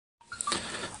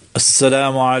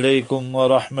Assalamu alaikum wa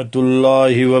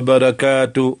rahmatullahi wa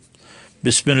barakatuh.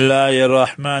 Bismillahir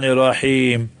Rahmanir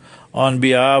Rahim. On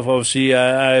behalf of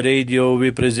CII Radio,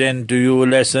 we present to you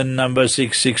lesson number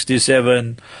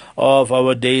 667 of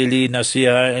our daily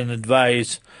Naseehah and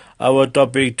advice. Our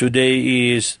topic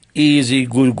today is easy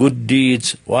good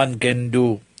deeds one can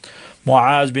do.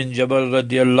 Muaz bin Jabal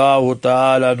radiallahu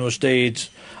ta'ala anhu states,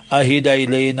 Ahida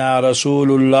ilayna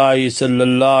Rasulullah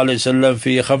sallallahu alayhi wasallam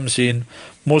fi khamsin.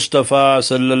 Mustafa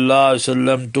sallallahu alaihi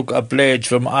wasallam took a pledge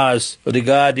from us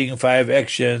regarding 5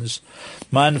 actions.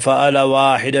 Man fa'ala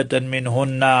wahidatan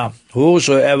minhunna,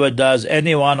 whosoever does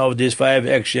any one of these 5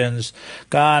 actions,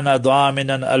 kana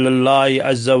dhaminan alallahi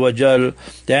azza wa jal,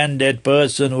 then that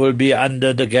person will be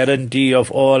under the guarantee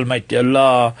of Almighty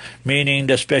Allah, meaning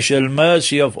the special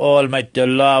mercy of Almighty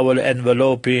Allah will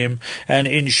envelope him, and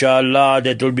inshallah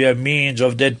that will be a means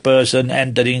of that person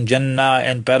entering Jannah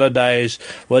and paradise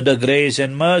with the grace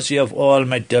and mercy of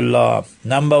Almighty Allah.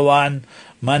 Number 1,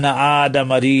 Man aada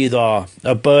marida,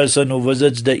 a person who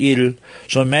visits the ill.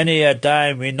 So many a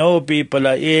time we know people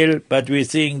are ill, but we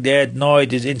think that no,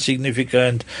 it is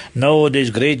insignificant. No,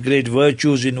 there's great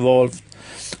virtues involved.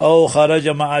 Oh,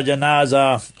 kharaja ma'a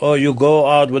janaza, or you go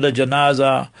out with a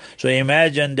janaza. So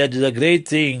imagine that is a great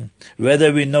thing.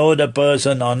 Whether we know the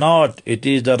person or not, it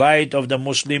is the right of the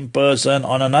Muslim person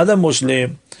on another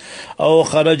Muslim. Oh,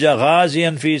 kharaja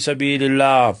ghaziyan fi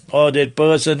sabilillah, or that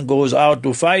person goes out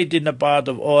to fight in the path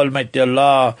of Almighty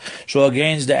Allah, so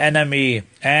against the enemy,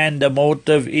 and the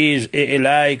motive is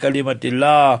i'lai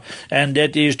kalimatillah, and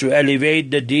that is to elevate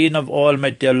the deen of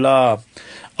Almighty Allah.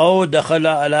 Oh,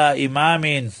 dakhala ala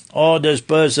imamin, or this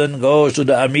person goes to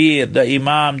the amir, the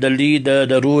imam, the leader,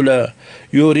 the ruler.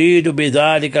 Yuridu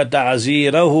bidhalika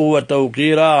ta'zirahu wa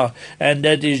tawqira, and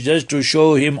that is just to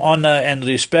show him honor and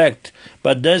respect.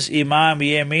 But this imam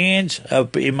here means an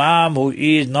imam who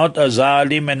is not a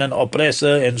zalim and an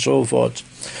oppressor and so forth.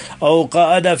 أو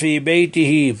قعد في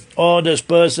بيته, or this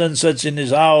person sits in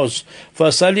his house,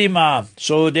 فسلم,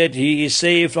 so that he is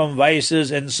safe from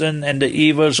vices and sin and the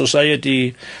evil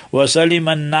society, وسلم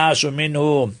الناس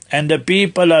منه, and the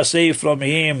people are safe from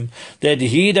him, that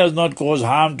he does not cause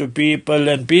harm to people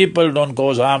and people don't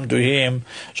cause harm to him.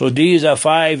 So these are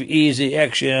 5 easy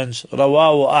actions.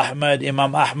 Rawahu Ahmad,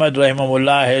 Imam Ahmad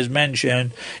rahimahullah has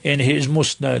mentioned in his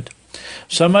Musnad.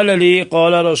 Similarly,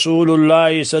 qala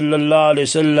Rasulullah sallallahu alayhi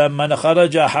wasallam, man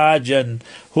kharaja hajjan,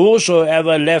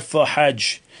 whosoever left for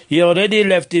Hajj, he already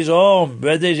left his home,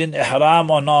 whether he's in ihram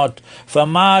or not,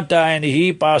 famata, and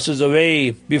he passes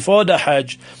away before the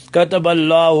Hajj,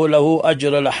 kataballahu lahu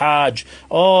ajr al-hajj,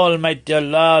 Almighty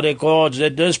Allah records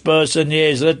that this person here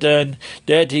is written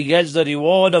that he gets the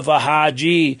reward of a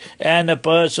haji and a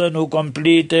person who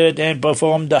completed and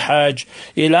performed the Hajj.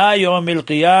 Ila yawmil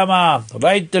qiyamah,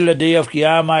 right till the day of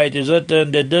Qiyamah, it is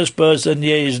written that this person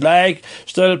here is like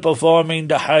still performing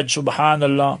the Hajj.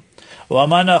 Subhanallah.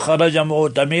 وَمَنَ خَرَجَ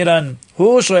مُؤْتَمِرًا,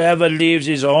 whosoever leaves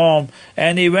his home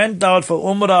and he went out for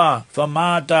Umrah,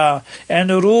 فَمَاتَ, en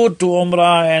route to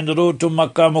Umrah and route to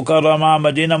Makkah Mukarramah,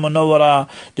 Medina Munawwara,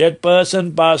 that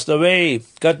person passed away,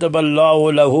 كَتَبَ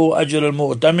اللَّهُ لَهُ أَجْرَ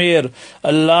الْمُؤْتَمِرِ,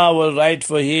 Allah will write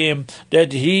for him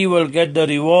that he will get the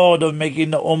reward of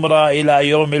making the Umrah ila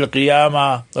yawm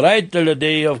al-Qiyamah, right till the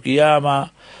day of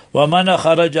Qiyamah. وَمَنَ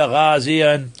خَرَجَ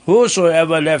غَازِيًا,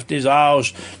 whosoever left his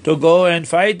house to go and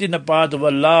fight in the path of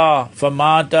Allah,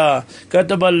 فَمَاتَ,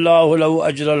 كَتَبَ اللَّهُ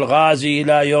لَهُ أَجْرَ الْغَازِي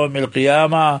إِلَى يَوْمِ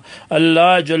الْقِيَامَةِ,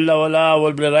 Allah Jalla wa'ala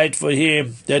will be right for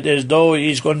him, that as though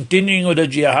he is continuing with the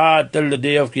jihad till the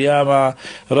day of Qiyamah.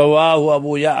 Rawahu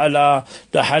Abu Ya'la,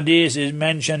 the hadith is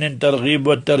mentioned in Targhib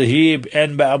wa Tarhib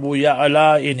and by Abu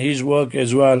Ya'la in his work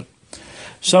as well.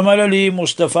 Similarly,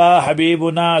 Mustafa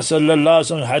Habibuna sallallahu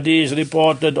alaihi wasallam hadith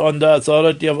reported on the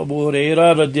authority of Abu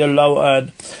Hurairah radiallahu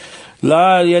anhu,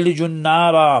 La yalijun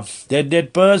nara,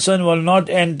 that person will not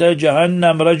enter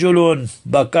Jahannam, rajulun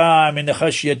baka min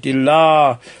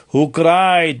khashyatillah, who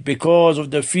cried because of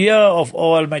the fear of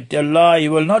Almighty Allah, he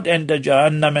will not enter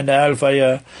Jahannam and the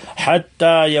hellfire,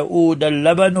 hatta ya'ud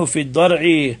al-labanu fi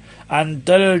dar'i,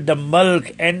 until the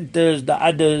milk enters the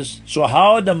udders. So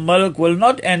how the milk will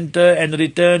not enter and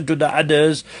return to the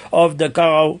udders of the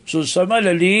cow, so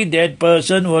similarly that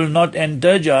person will not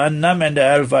enter Jahannam and the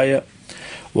hellfire.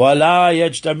 وَلَا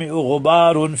يَجْتَمِعُ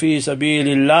غُبَارٌ فِي سَبِيلِ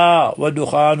اللَّهِ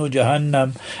وَدُخَانُ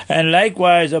جَهَنَّمْ. And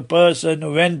likewise, a person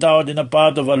who went out in the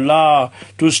path of Allah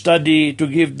to study, to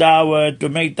give da'wah, to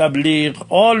make tabligh,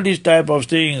 all these type of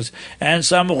things, and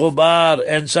some ghubar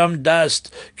and some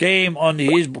dust came on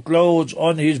his clothes,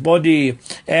 on his body,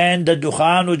 and the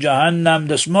dukhanu jahannam,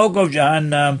 the smoke of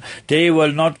jahannam, they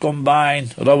will not combine.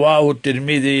 Rawahu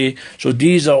Tirmidhi. So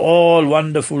these are all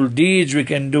wonderful deeds we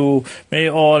can do. May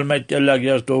Almighty Allah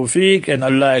give us tawfiq and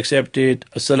Allah accept it.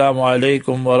 Assalamu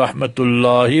alaikum wa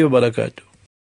rahmatullahi wa barakatuh.